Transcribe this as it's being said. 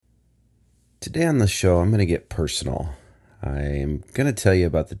Today on the show, I'm going to get personal. I'm going to tell you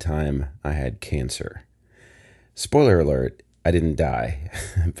about the time I had cancer. Spoiler alert, I didn't die.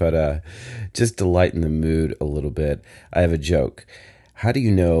 but just to lighten the mood a little bit, I have a joke. How do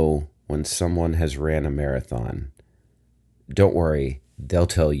you know when someone has ran a marathon? Don't worry, they'll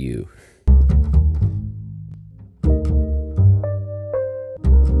tell you.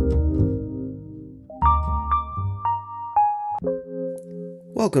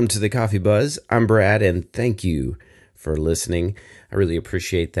 Welcome to the Coffee Buzz. I'm Brad, and thank you for listening. I really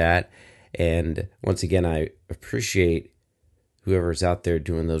appreciate that. And once again, I appreciate whoever's out there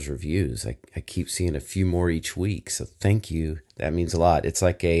doing those reviews. I keep seeing a few more each week, so thank you. That means a lot. It's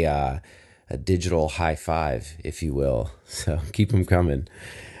like a digital high five, if you will. So keep them coming.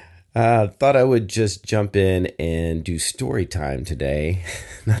 Thought I would just jump in and do story time today.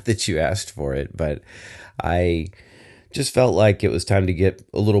 Not that you asked for it, but I just felt like it was time to get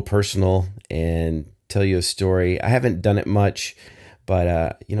a little personal and tell you a story. I haven't done it much,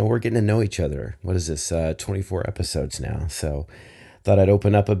 but we're getting to know each other. What is this? 24 episodes now. So thought I'd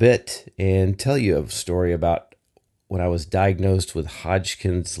open up a bit and tell you a story about when I was diagnosed with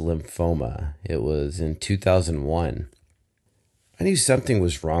Hodgkin's lymphoma. It was in 2001. I knew something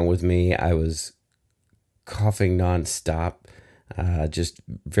was wrong with me. I was coughing nonstop, just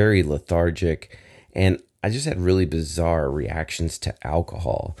very lethargic, and I just had really bizarre reactions to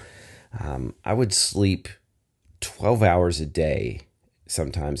alcohol. I would sleep 12 hours a day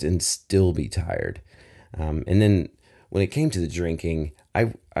sometimes and still be tired. And then when it came to the drinking,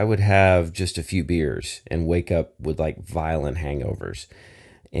 I would have just a few beers and wake up with like violent hangovers.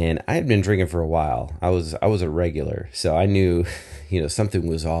 And I had been drinking for a while. I was a regular, so I knew, something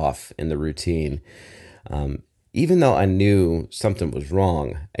was off in the routine. Even though I knew something was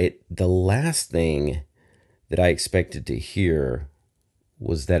wrong, the last thing that I expected to hear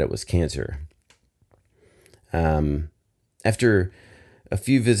was that it was cancer. After a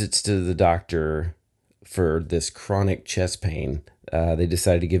few visits to the doctor for this chronic chest pain, they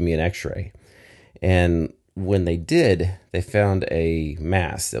decided to give me an x-ray. And when they did, they found a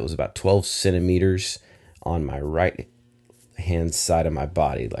mass that was about 12 centimeters on my right hand side of my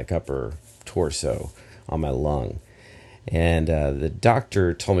body, like upper torso on my lung. And the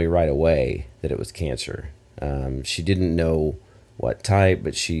doctor told me right away that it was cancer. She didn't know what type,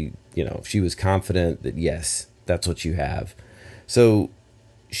 but she was confident that yes, that's what you have. So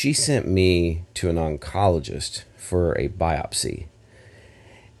she sent me to an oncologist for a biopsy.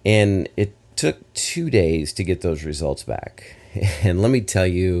 And it took 2 days to get those results back. And let me tell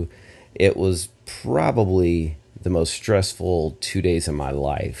you, it was probably the most stressful 2 days of my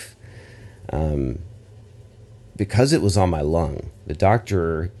life. Because it was on my lung, the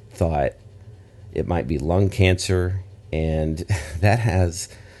doctor thought it might be lung cancer, and that has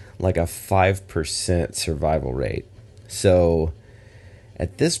like a 5% survival rate. So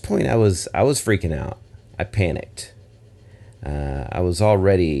at this point, I was freaking out. I panicked. I was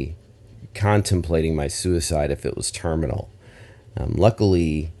already contemplating my suicide if it was terminal.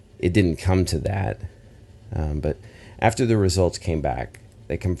 Luckily, it didn't come to that. But after the results came back,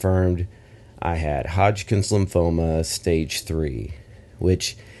 they confirmed I had Hodgkin's lymphoma stage 3,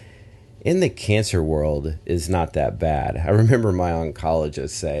 which in the cancer world is not that bad. I remember my oncologist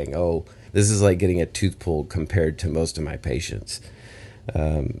saying, "Oh, this is like getting a tooth pulled compared to most of my patients."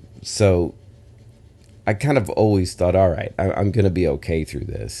 So I kind of always thought, all right, I'm going to be okay through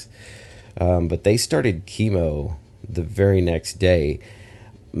this. But they started chemo the very next day,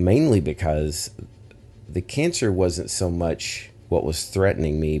 mainly because the cancer wasn't so much what was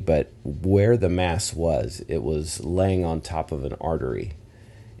threatening me, but where the mass was. It was laying on top of an artery.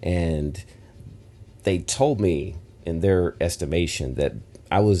 And they told me, in their estimation, that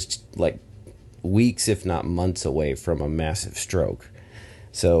I was like weeks, if not months, away from a massive stroke.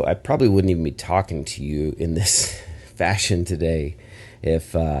 So I probably wouldn't even be talking to you in this fashion today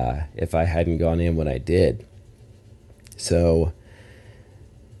if I hadn't gone in when I did. So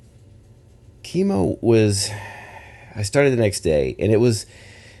chemo was, I started the next day, and it was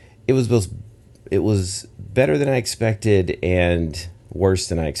better than I expected and worse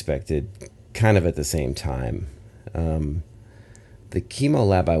than I expected, kind of at the same time. The chemo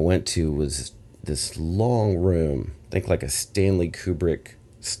lab I went to was this long room, think like a Stanley Kubrick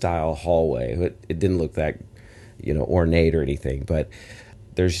style hallway. It didn't look that, ornate or anything, but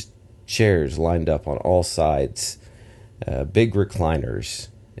there's chairs lined up on all sides, big recliners.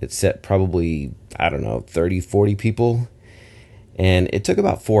 It set probably, 30, 40 people. And it took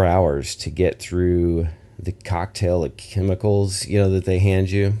about 4 hours to get through the cocktail of chemicals, that they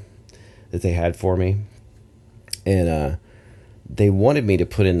hand you, that they had for me. And they wanted me to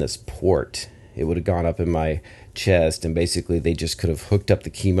put in this port it would have gone up in my chest, and basically they just could have hooked up the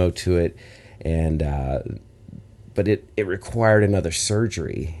chemo to it, and but it required another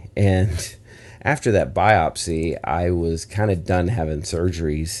surgery. And after that biopsy, I was kind of done having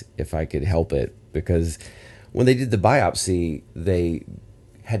surgeries if I could help it, because when they did the biopsy, they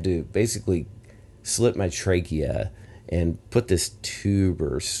had to basically slit my trachea and put this tube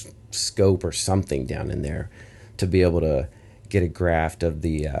or scope or something down in there to be able to get a graft of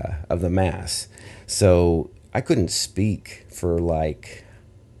the mass. So I couldn't speak for like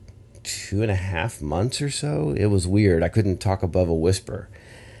 2.5 months or so. It was weird. I couldn't talk above a whisper.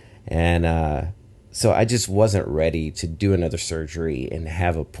 And so I just wasn't ready to do another surgery and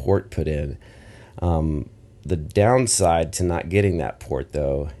have a port put in. The downside to not getting that port,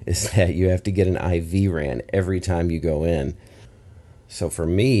 though, is that you have to get an IV ran every time you go in. So for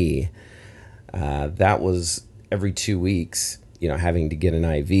me, that was every 2 weeks, having to get an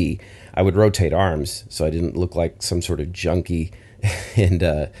IV. I would rotate arms so I didn't look like some sort of junkie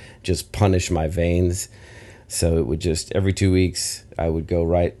and just punish my veins. So it would just, every 2 weeks, I would go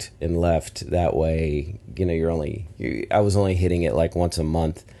right and left. That way, I was only hitting it like once a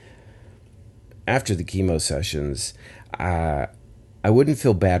month. After the chemo sessions, I wouldn't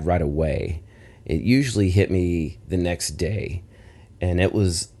feel bad right away. It usually hit me the next day. And it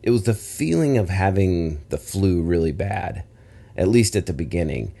was the feeling of having the flu really bad, at least at the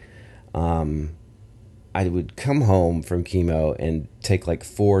beginning. I would come home from chemo and take like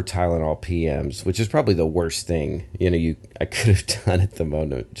 4 Tylenol PMs, which is probably the worst thing I could have done at the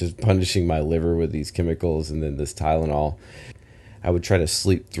moment, just punishing my liver with these chemicals and then this Tylenol. I would try to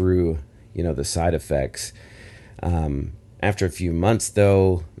sleep through, the side effects. After a few months,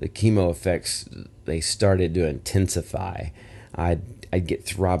 though, the chemo effects, they started to intensify. I'd get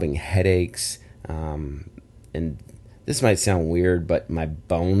throbbing headaches, and this might sound weird, but my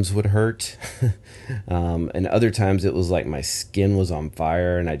bones would hurt. And other times it was like my skin was on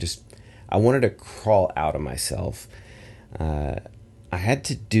fire, and I wanted to crawl out of myself. I had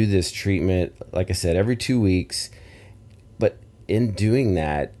to do this treatment, like I said, every 2 weeks. But in doing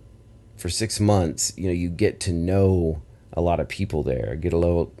that for 6 months, you get to know a lot of people there, get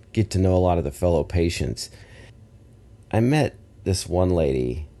to know a lot of the fellow patients. I met this one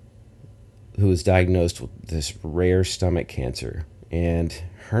lady who was diagnosed with this rare stomach cancer, and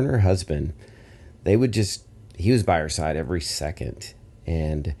her and her husband, he was by her side every second,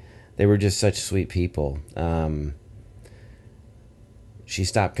 and they were just such sweet people. She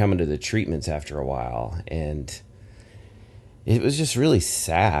stopped coming to the treatments after a while, and it was just really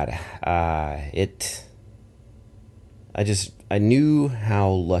sad. I knew how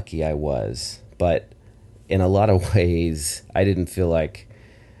lucky I was, but in a lot of ways, I didn't feel like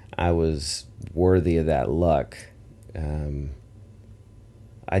I was worthy of that luck.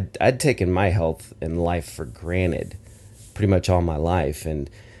 I'd taken my health and life for granted pretty much all my life, and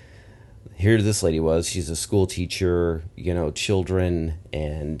here this lady was. She's a school teacher, children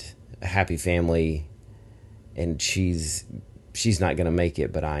and a happy family, and she's not going to make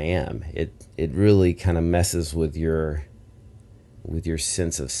it, but I am. It really kind of messes with your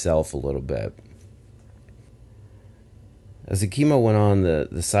sense of self a little bit. As the chemo went on,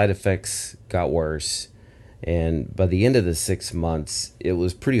 the side effects got worse, and by the end of the 6 months, it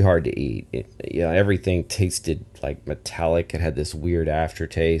was pretty hard to eat. Everything tasted like metallic. It had this weird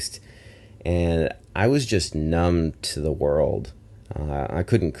aftertaste, and I was just numb to the world. I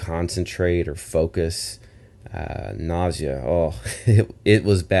couldn't concentrate or focus. Nausea. Oh, it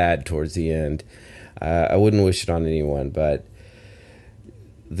was bad towards the end. I wouldn't wish it on anyone, but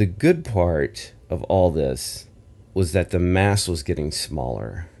the good part of all this was that the mass was getting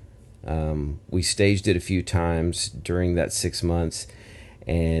smaller. We staged it a few times during that 6 months,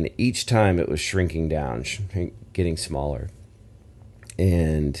 and each time it was shrinking down, getting smaller.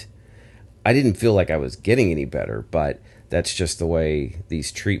 And I didn't feel like I was getting any better, but that's just the way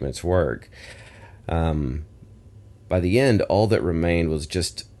these treatments work. By the end, all that remained was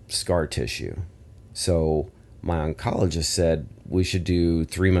just scar tissue. So my oncologist said we should do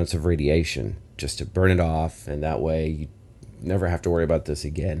 3 months of radiation just to burn it off, and that way you never have to worry about this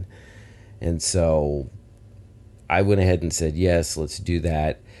again. And so I went ahead and said, yes, let's do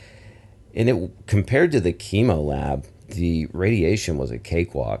that. And compared to the chemo lab, the radiation was a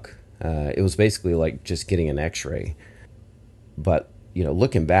cakewalk. It was basically like just getting an x-ray. But,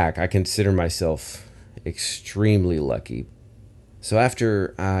 looking back, I consider myself extremely lucky. So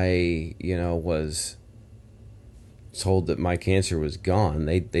after I, was told that my cancer was gone,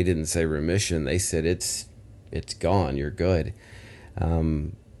 they didn't say remission. They said it's gone. You're good.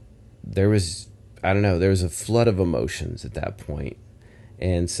 There was a flood of emotions at that point,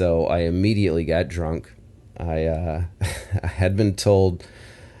 And so I immediately got drunk. I had been told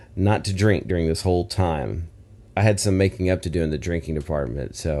not to drink during this whole time. I had some making up to do in the drinking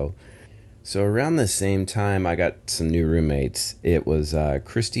department. So around the same time, I got some new roommates. It was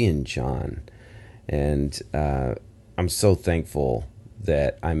Christy and John, and I'm so thankful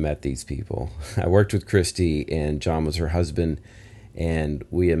that I met these people. I worked with Christy, and John was her husband, and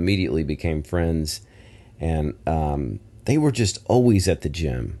we immediately became friends. And they were just always at the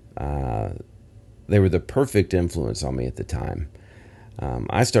gym. They were the perfect influence on me at the time.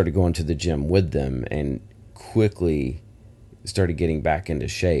 I started going to the gym with them and quickly started getting back into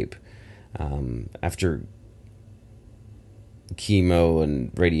shape. After chemo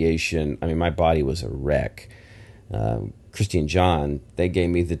and radiation, I mean, my body was a wreck. Christy and John, they gave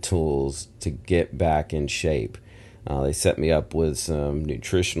me the tools to get back in shape. They set me up with some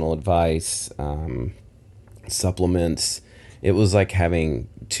nutritional advice, supplements. It was like having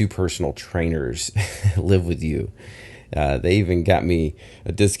two personal trainers live with you. They even got me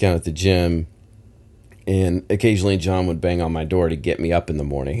a discount at the gym, and occasionally John would bang on my door to get me up in the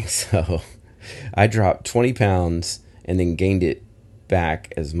morning. So I dropped 20 pounds and then gained it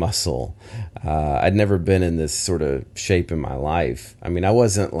back as muscle. I'd never been in this sort of shape in my life. I mean, I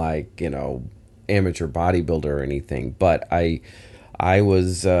wasn't like, amateur bodybuilder or anything, but I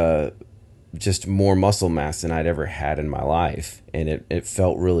was just more muscle mass than I'd ever had in my life, and it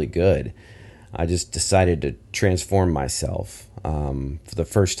felt really good. I just decided to transform myself. For the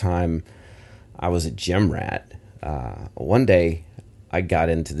first time, I was a gym rat. One day, I got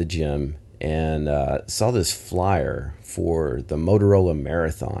into the gym and saw this flyer for the Motorola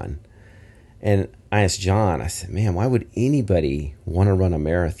Marathon. And I asked John, I said, man, why would anybody want to run a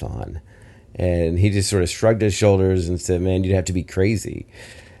marathon? And he just sort of shrugged his shoulders and said, man, you'd have to be crazy.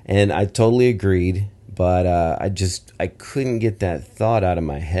 And I totally agreed, but I couldn't get that thought out of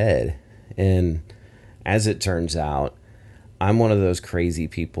my head. And as it turns out, I'm one of those crazy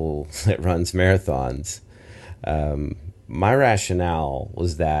people that runs marathons. My rationale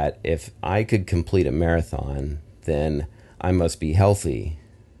was that if I could complete a marathon, then I must be healthy.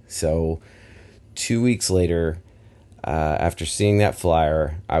 So 2 weeks later, after seeing that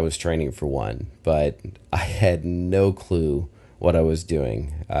flyer, I was training for one, but I had no clue what I was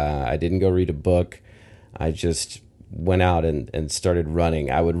doing. I didn't go read a book. I just went out and started running.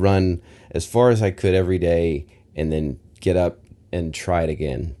 I would run as far as I could every day and then get up and try it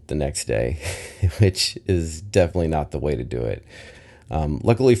again the next day, which is definitely not the way to do it.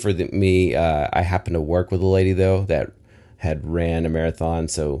 Luckily for me, I happened to work with a lady, though, that had ran a marathon,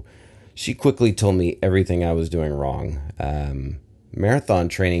 so she quickly told me everything I was doing wrong. Marathon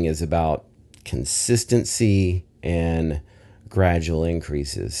training is about consistency and gradual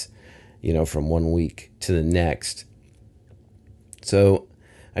increases, from 1 week to the next. So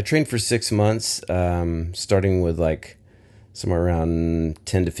I trained for 6 months, starting with like somewhere around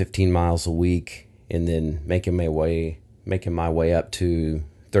 10 to 15 miles a week, and then making my way up to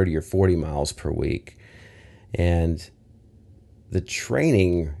 30 or 40 miles per week. And the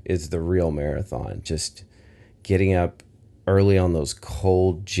training is the real marathon, just getting up early on those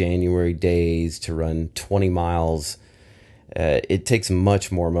cold January days to run 20 miles. It takes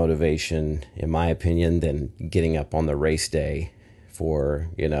much more motivation, in my opinion, than getting up on the race day for,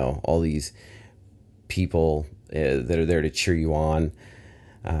 all these people that are there to cheer you on.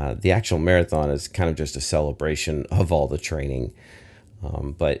 The actual marathon is kind of just a celebration of all the training.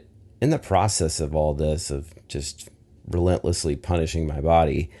 But in the process of all this, of just relentlessly punishing my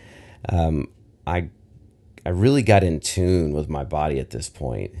body, I really got in tune with my body at this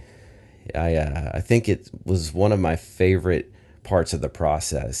point. I think it was one of my favorite parts of the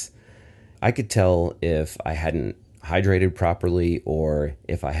process. I could tell if I hadn't hydrated properly, or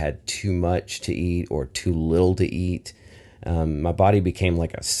if I had too much to eat or too little to eat. My body became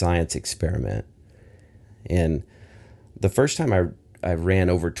like a science experiment. And the first time I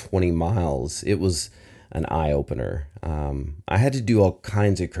ran over 20 miles, it was an eye-opener. I had to do all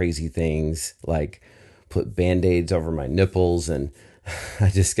kinds of crazy things, like put Band-Aids over my nipples, and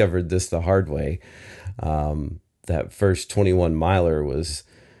I discovered this the hard way. That first 21 miler was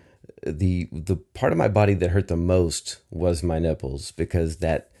the part of my body that hurt the most was my nipples, because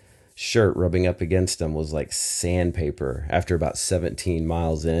that shirt rubbing up against them was like sandpaper after about 17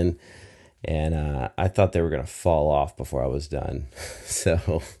 miles in, and I thought they were going to fall off before I was done.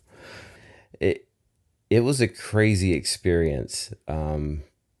 So it was a crazy experience,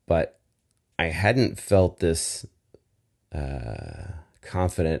 but I hadn't felt this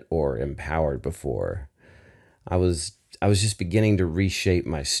confident or empowered before. I was just beginning to reshape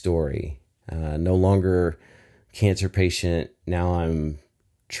my story. No longer cancer patient. Now I'm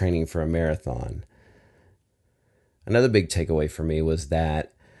training for a marathon. Another big takeaway for me was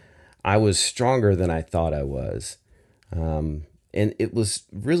that I was stronger than I thought I was. And it was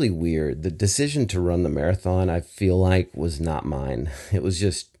really weird. The decision to run the marathon, I feel like, was not mine. It was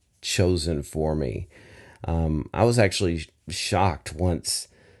just chosen for me. I was actually shocked once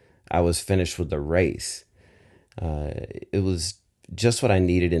I was finished with the race. It was just what I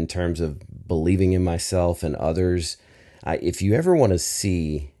needed in terms of believing in myself and others. If you ever want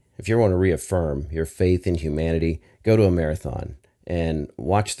to reaffirm your faith in humanity, go to a marathon and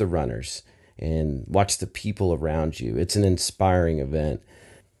watch the runners and watch the people around you. It's an inspiring event.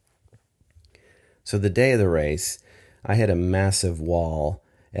 So the day of the race, I had a massive wall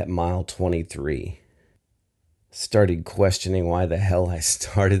at mile 23. Started questioning why the hell I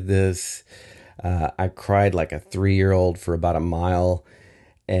started this. I cried like a 3-year-old for about a mile.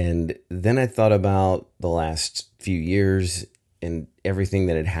 And then I thought about the last few years and everything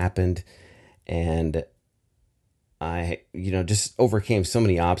that had happened. And I, just overcame so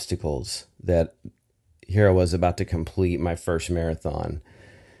many obstacles that here I was about to complete my first marathon.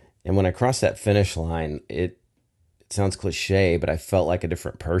 And when I crossed that finish line, it sounds cliche, but I felt like a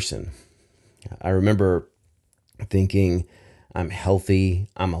different person. I remember thinking, I'm healthy,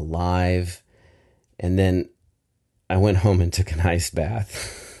 I'm alive. And then I went home and took an ice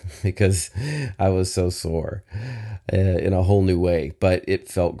bath because I was so sore in a whole new way, but it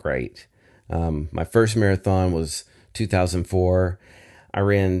felt great. My first marathon was 2004. I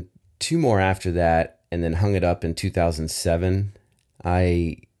ran 2 more after that and then hung it up in 2007.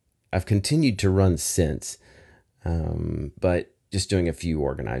 I've continued to run since, but just doing a few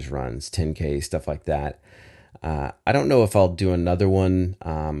organized runs, 10K, stuff like that. I don't know if I'll do another one,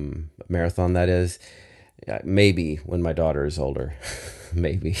 marathon that is, maybe when my daughter is older,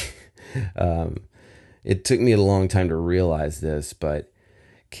 maybe. It took me a long time to realize this, but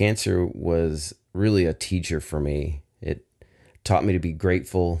cancer was really a teacher for me. It taught me to be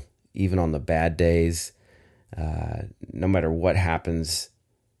grateful even on the bad days. No matter what happens,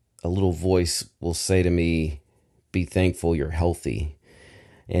 a little voice will say to me, be thankful you're healthy.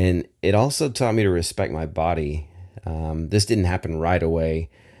 And it also taught me to respect my body. This didn't happen right away,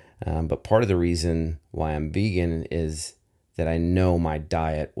 but part of the reason why I'm vegan is that I know my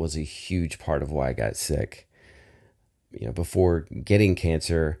diet was a huge part of why I got sick. Before getting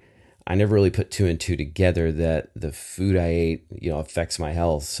cancer, I never really put 2 and 2 together that the food I ate, affects my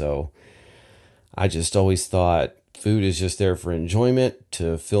health. So I just always thought food is just there for enjoyment,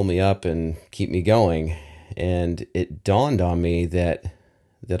 to fill me up and keep me going. And it dawned on me that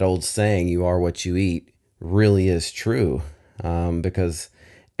old saying, you are what you eat, really is true. Because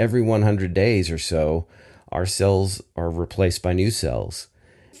every 100 days or so, our cells are replaced by new cells.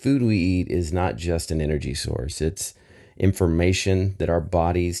 Food we eat is not just an energy source. It's information that our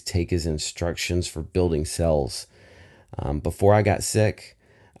bodies take as instructions for building cells. Before I got sick,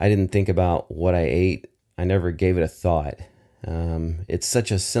 I didn't think about what I ate. I never gave it a thought. It's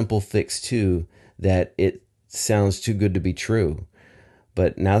such a simple fix too, that it sounds too good to be true.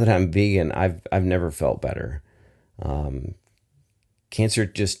 But now that I'm vegan, I've never felt better. Cancer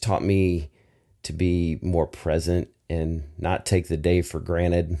just taught me to be more present and not take the day for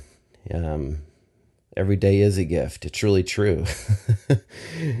granted. Every day is a gift. It's really true.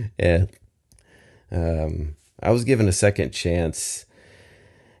 Yeah. I was given a second chance,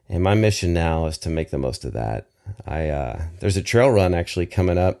 and my mission now is to make the most of that. There's a trail run actually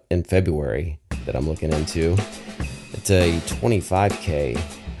coming up in February that I'm looking into. It's a 25K.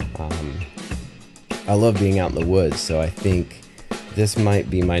 I love being out in the woods, so I think this might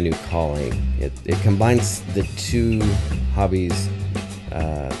be my new calling. It combines the 2 hobbies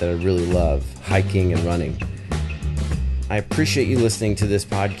that I really love, hiking and running. I appreciate you listening to this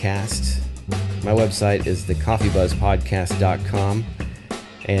podcast. My website is thecoffeebuzzpodcast.com.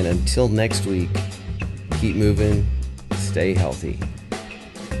 And until next week, keep moving, stay healthy.